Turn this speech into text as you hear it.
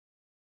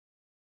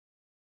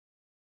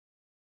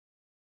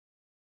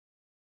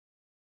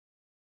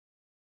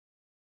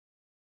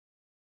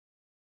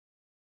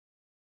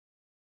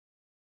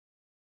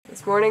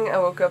This morning I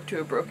woke up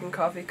to a broken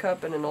coffee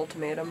cup and an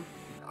ultimatum.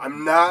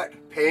 I'm not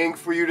paying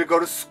for you to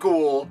go to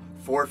school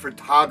for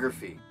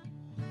photography.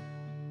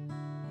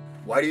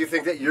 Why do you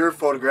think that your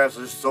photographs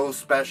are so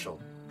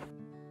special?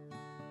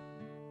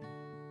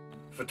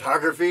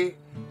 Photography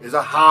is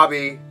a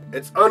hobby.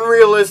 It's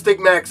unrealistic,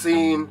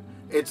 Maxine.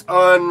 It's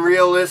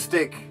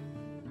unrealistic.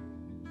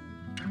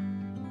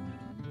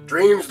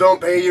 Dreams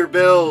don't pay your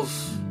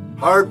bills.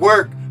 Hard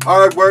work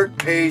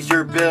pays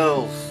your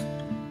bills.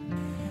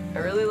 I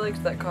really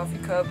liked that coffee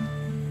cup.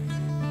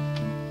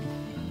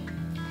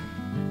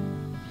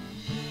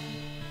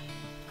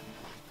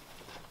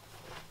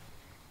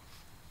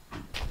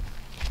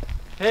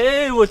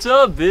 Hey, what's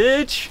up,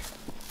 bitch?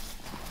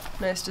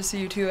 Nice to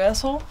see you too,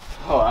 asshole.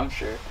 Oh, I'm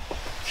sure.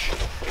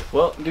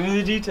 Well, give me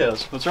the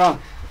details. What's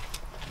wrong?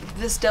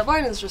 This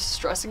deadline is just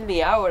stressing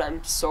me out.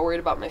 I'm so worried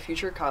about my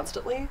future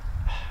constantly.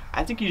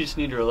 I think you just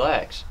need to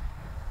relax.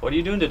 What are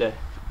you doing today?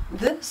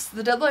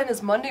 The deadline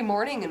is Monday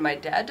morning and my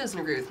dad doesn't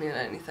agree with me on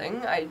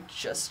anything. I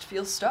just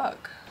feel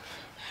stuck.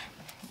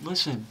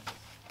 Listen,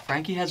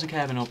 Frankie has a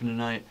cabin open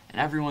tonight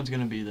and everyone's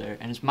gonna be there,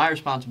 and it's my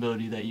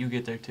responsibility that you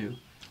get there too.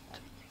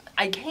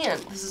 I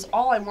can't. This is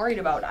all I'm worried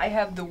about. I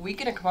have the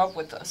weekend to come up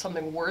with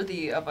something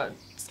worthy of a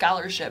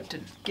scholarship to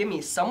get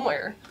me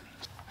somewhere.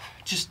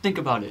 Just think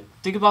about it.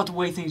 Think about the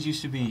way things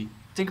used to be.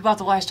 Think about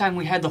the last time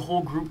we had the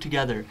whole group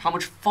together. How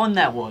much fun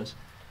that was.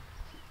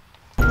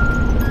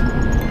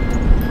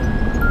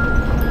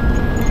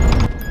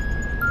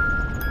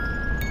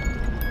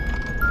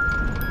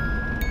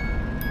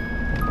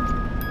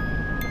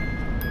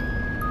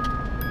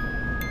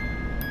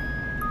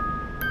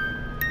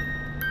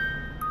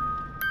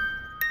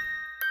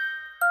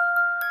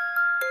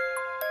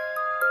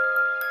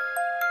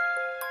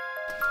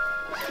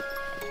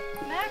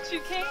 Max, you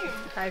came.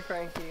 Hi,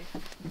 Frankie.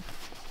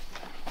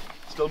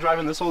 Still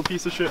driving this old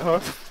piece of shit, huh?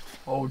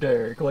 Oh,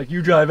 Derek, like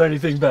you drive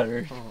anything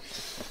better.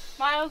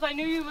 Miles, I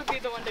knew you would be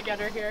the one to get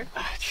her here.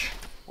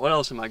 What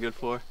else am I good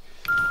for?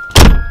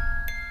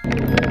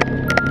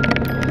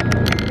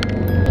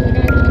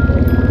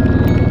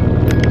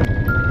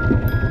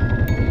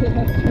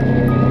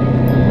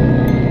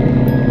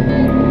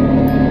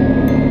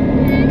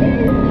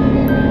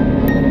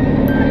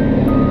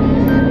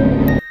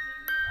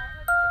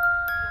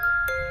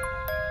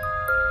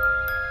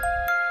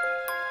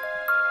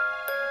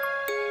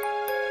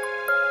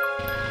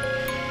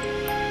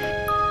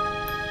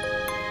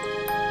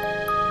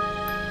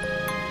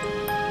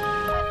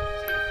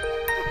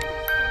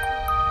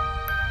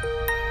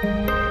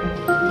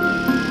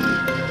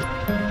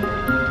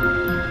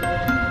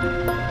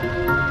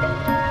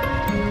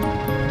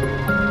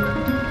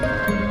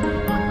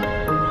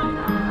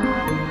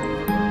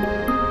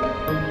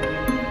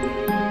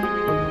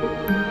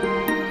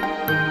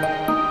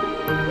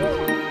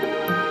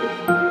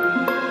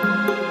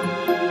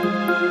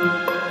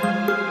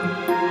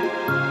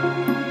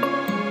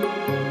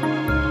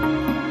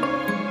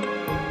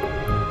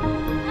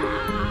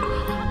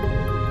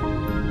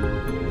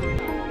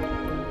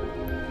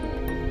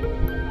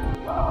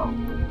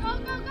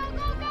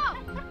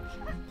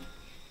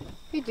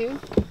 Hey, dude.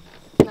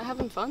 Not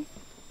having fun?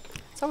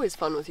 It's always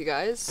fun with you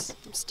guys.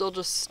 I'm still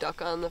just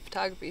stuck on the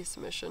photography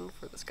submission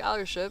for the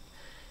scholarship.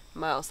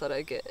 Miles said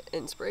I'd get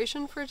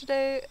inspiration for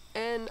today,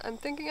 and I'm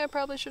thinking I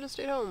probably should have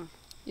stayed home.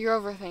 You're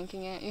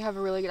overthinking it. You have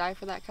a really good eye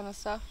for that kind of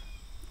stuff.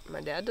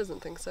 My dad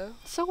doesn't think so.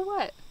 So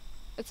what?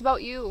 It's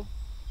about you.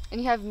 And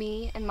you have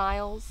me and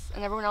Miles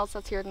and everyone else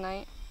that's here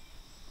tonight.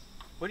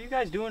 What are you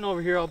guys doing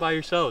over here all by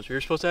yourselves? You're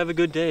supposed to have a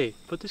good day.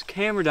 Put this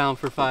camera down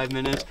for 5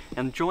 minutes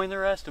and join the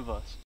rest of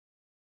us.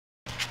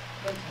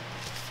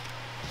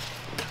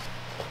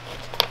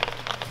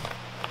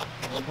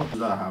 How did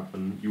that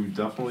happen? You would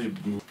definitely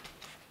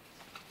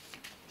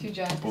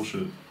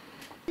bullshit.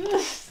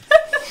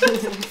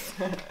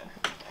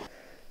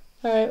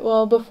 Alright,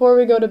 well, before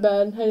we go to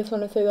bed, I just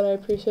want to say that I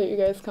appreciate you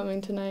guys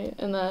coming tonight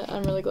and that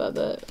I'm really glad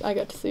that I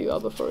got to see you all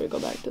before we go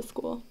back to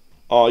school.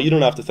 Oh, you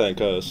don't have to thank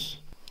us.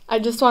 I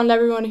just wanted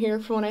everyone to hear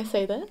for when I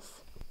say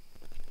this.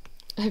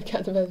 I've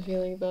got the best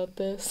feeling about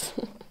this.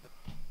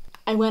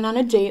 I went on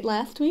a date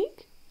last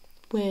week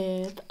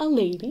with a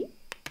lady.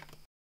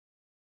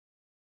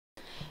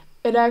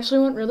 It actually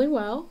went really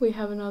well. We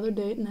have another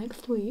date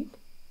next week.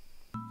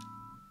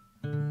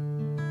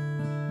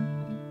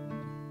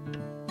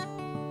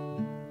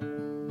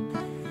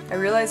 I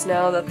realize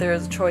now that there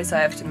is a choice I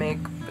have to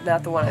make, but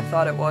not the one I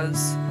thought it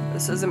was.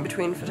 This isn't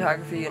between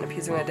photography and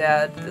appeasing my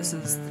dad. This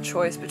is the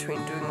choice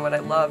between doing what I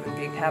love and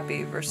being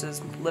happy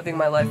versus living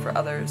my life for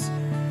others.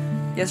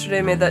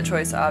 Yesterday made that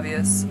choice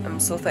obvious. I'm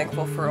so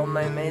thankful for all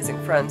my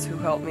amazing friends who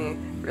helped me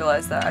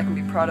realize that I can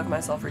be proud of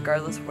myself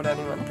regardless of what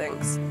anyone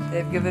thinks.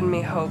 They've given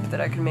me hope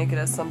that I can make it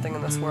as something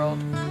in this world.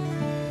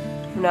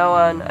 From now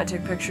on, I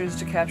take pictures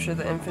to capture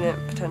the infinite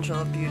potential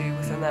of beauty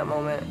within that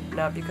moment,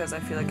 not because I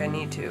feel like I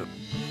need to.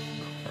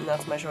 And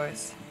that's my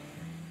choice.